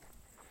 humidity.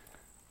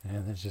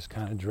 And it's just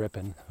kind of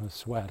dripping with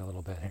sweat a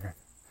little bit here.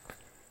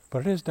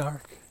 But it is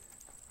dark.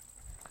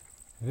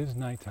 It is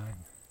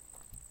nighttime.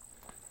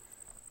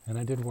 And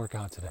I did work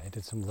out today. I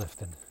did some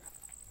lifting,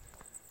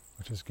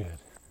 which is good.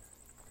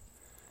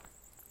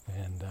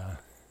 And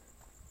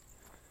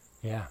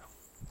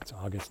it's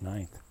August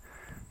 9th.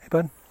 Hey,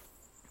 bud.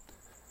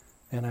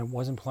 And I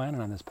wasn't planning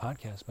on this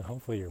podcast, but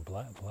hopefully you're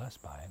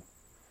blessed by it.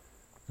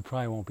 It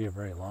probably won't be a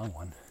very long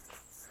one.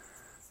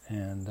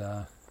 And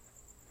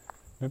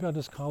maybe I'll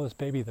just call this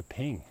baby the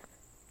Ping.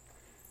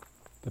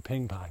 The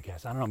Ping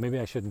podcast. I don't know. Maybe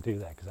I shouldn't do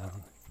that because I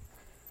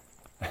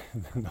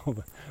don't know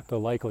the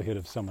likelihood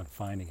of someone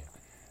finding it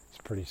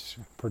is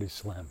pretty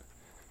slim.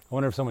 I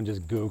wonder if someone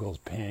just Googles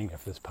Ping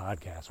if this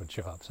podcast would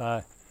show up.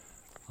 So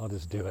I'll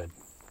just do it.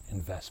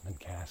 Investment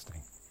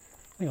casting.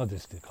 I think I'll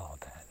just call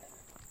it that.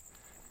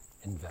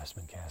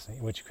 Investment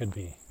casting, which could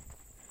be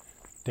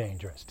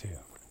dangerous too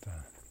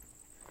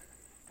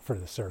for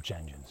the search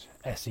engines.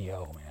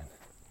 SEO, man.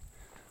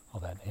 All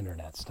that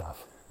internet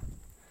stuff.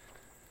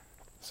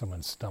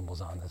 Someone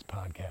stumbles on this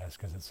podcast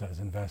because it says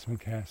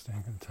investment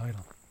casting in the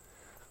title.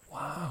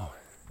 Wow.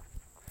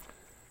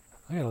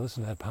 I got to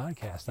listen to that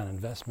podcast on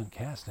investment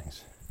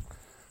castings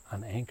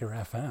on Anchor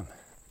FM.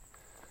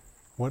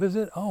 What is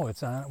it? Oh,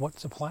 it's on,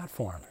 what's the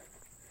platform?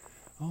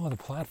 Oh, the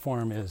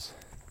platform is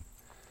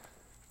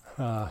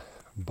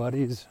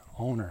Buddy's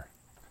Owner.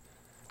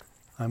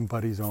 I'm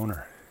Buddy's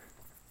Owner.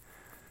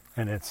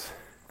 And it's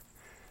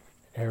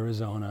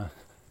Arizona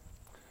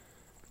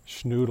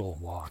Schnoodle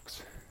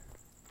Walks.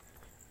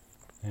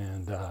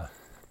 And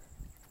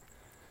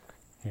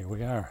here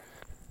we are.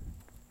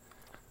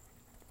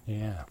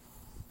 Yeah.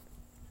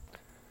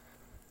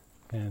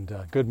 And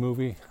good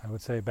movie, I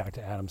would say, back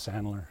to Adam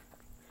Sandler.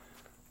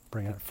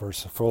 Bringing it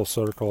first full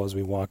circle as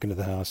we walk into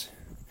the house.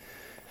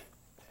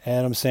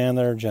 Adam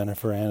Sandler,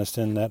 Jennifer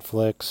Aniston,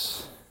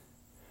 Netflix.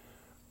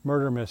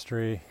 Murder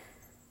mystery.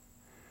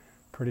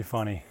 Pretty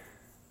funny.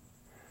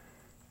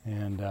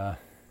 And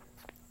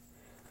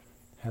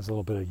has a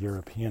little bit of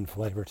European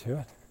flavor to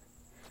it.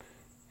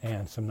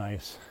 And some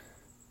nice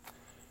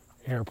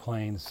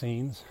airplane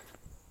scenes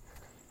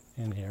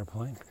in the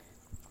airplane.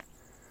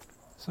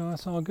 So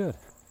that's all good.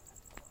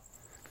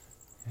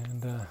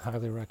 And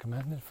highly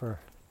recommended for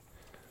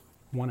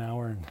 1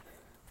 hour and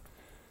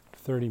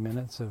 30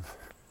 minutes of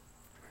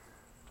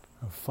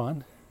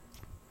fun.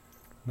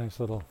 Nice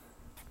little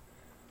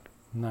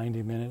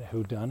 90-minute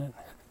whodunit.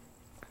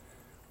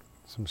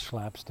 Some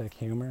slapstick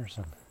humor,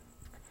 some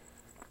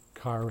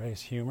car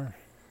race humor.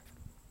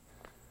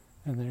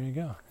 And there you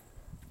go.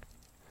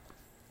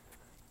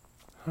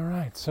 All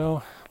right,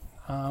 so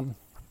of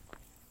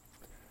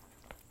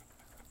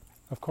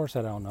course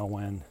I don't know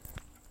when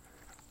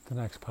the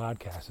next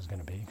podcast is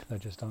going to be, because I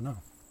just don't know.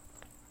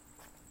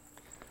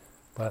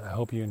 But I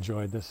hope you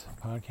enjoyed this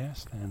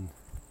podcast, and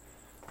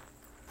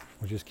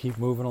we'll just keep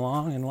moving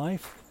along in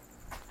life,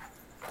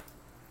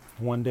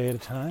 one day at a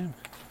time,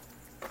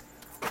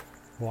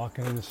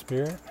 walking in the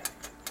Spirit,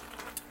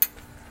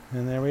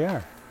 and there we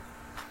are.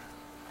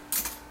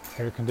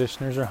 Air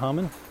conditioners are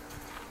humming,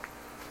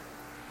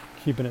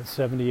 keeping it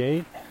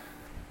 78,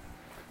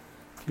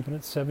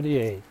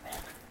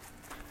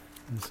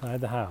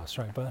 inside the house,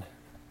 right, bud?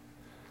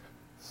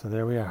 So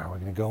there we are. We're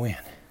going to go in.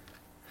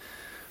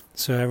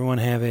 So everyone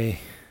have a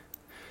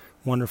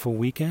wonderful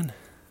weekend.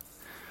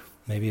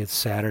 Maybe it's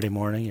Saturday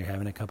morning. You're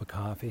having a cup of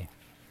coffee,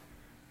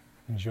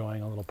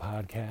 enjoying a little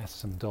podcast,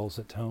 some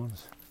dulcet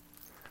tones.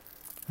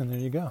 And there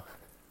you go.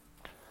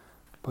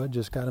 Bud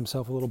just got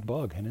himself a little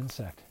bug, an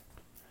insect,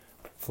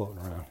 floating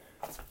around.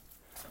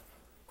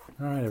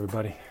 All right,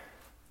 everybody.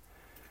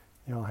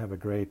 You all have a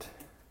great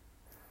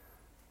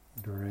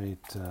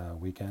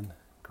weekend.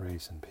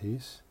 Grace and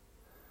peace.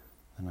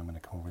 And I'm going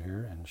to come over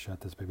here and shut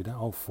this baby down.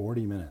 Oh,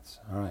 40 minutes.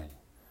 All right.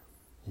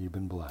 You've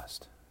been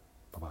blessed.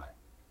 Bye-bye.